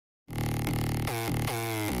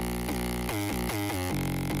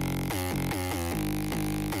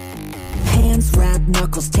Hands wrapped,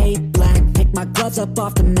 knuckles taped black. Pick my gloves up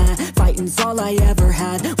off the mat. Fighting's all I ever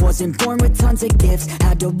had. Wasn't born with tons of gifts.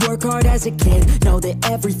 Had to work hard as a kid. Know that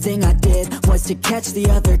everything I did was to catch the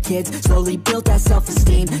other kids. Slowly built that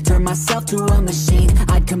self-esteem. Turned myself to a machine.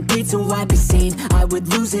 I'd compete so I'd be seen. I would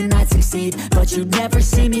lose and I'd succeed, but you'd never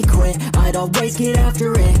see me quit. I'd always get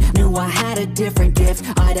after it. Knew I had a different gift.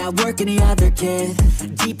 I'd outwork any other kid.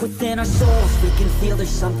 Deep within our souls, we can feel there's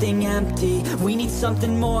something empty. We need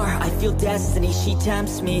something more. I feel destiny, she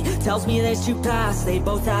tempts me. Tells me there's two paths, they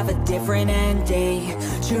both have a different ending.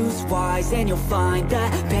 Choose wise and you'll find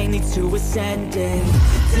that pain leads to ascending.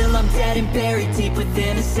 Till I'm dead and buried deep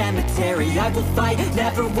within a cemetery, I will fight,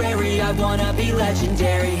 never weary, I wanna be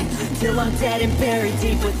legendary. Till I'm dead and buried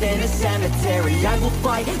deep within a cemetery, I will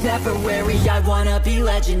fight, never weary, I wanna be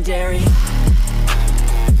legendary.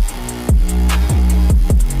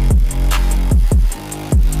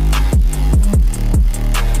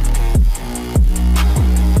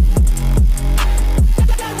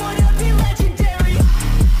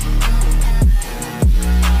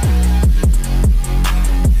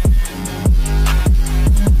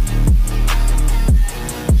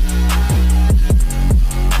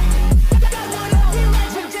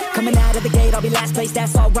 Last place,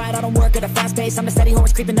 that's alright, I don't work at a fast pace. I'm a steady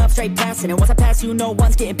horse creeping up straight past it. And once I pass you, no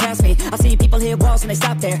one's getting past me. I've seen people hit walls and they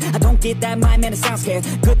stop there. I don't get that mind, man, it sounds scared.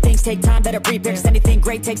 Good things take time, better prepare. Cause anything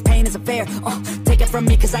great takes pain as a fair. Take it from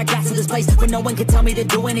me cause I got to this place where no one can tell me to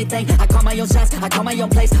do anything. I call my own shots, I call my own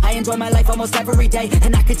place. I enjoy my life almost every day.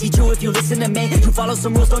 And I could teach you if you listen to me. You follow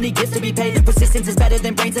some rules, don't need gifts to be paid. Persistence is better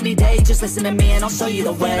than brains any day. Just listen to me and I'll show you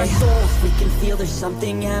the way. In our souls, we can feel there's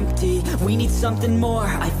something empty. We need something more.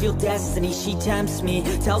 I feel destiny, she tempts me.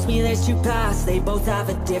 Tells me there's two paths, they both have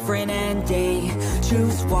a different ending.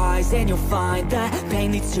 Choose wise and you'll find that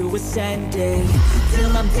pain leads to ascending.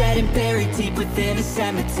 Till I'm dead and buried deep within a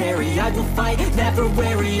cemetery, I will fight, never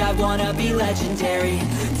weary, I wanna be legendary.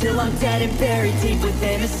 Till I'm dead and buried deep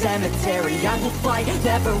within a cemetery, I will fight,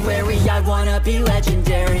 never weary, I wanna be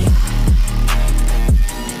legendary.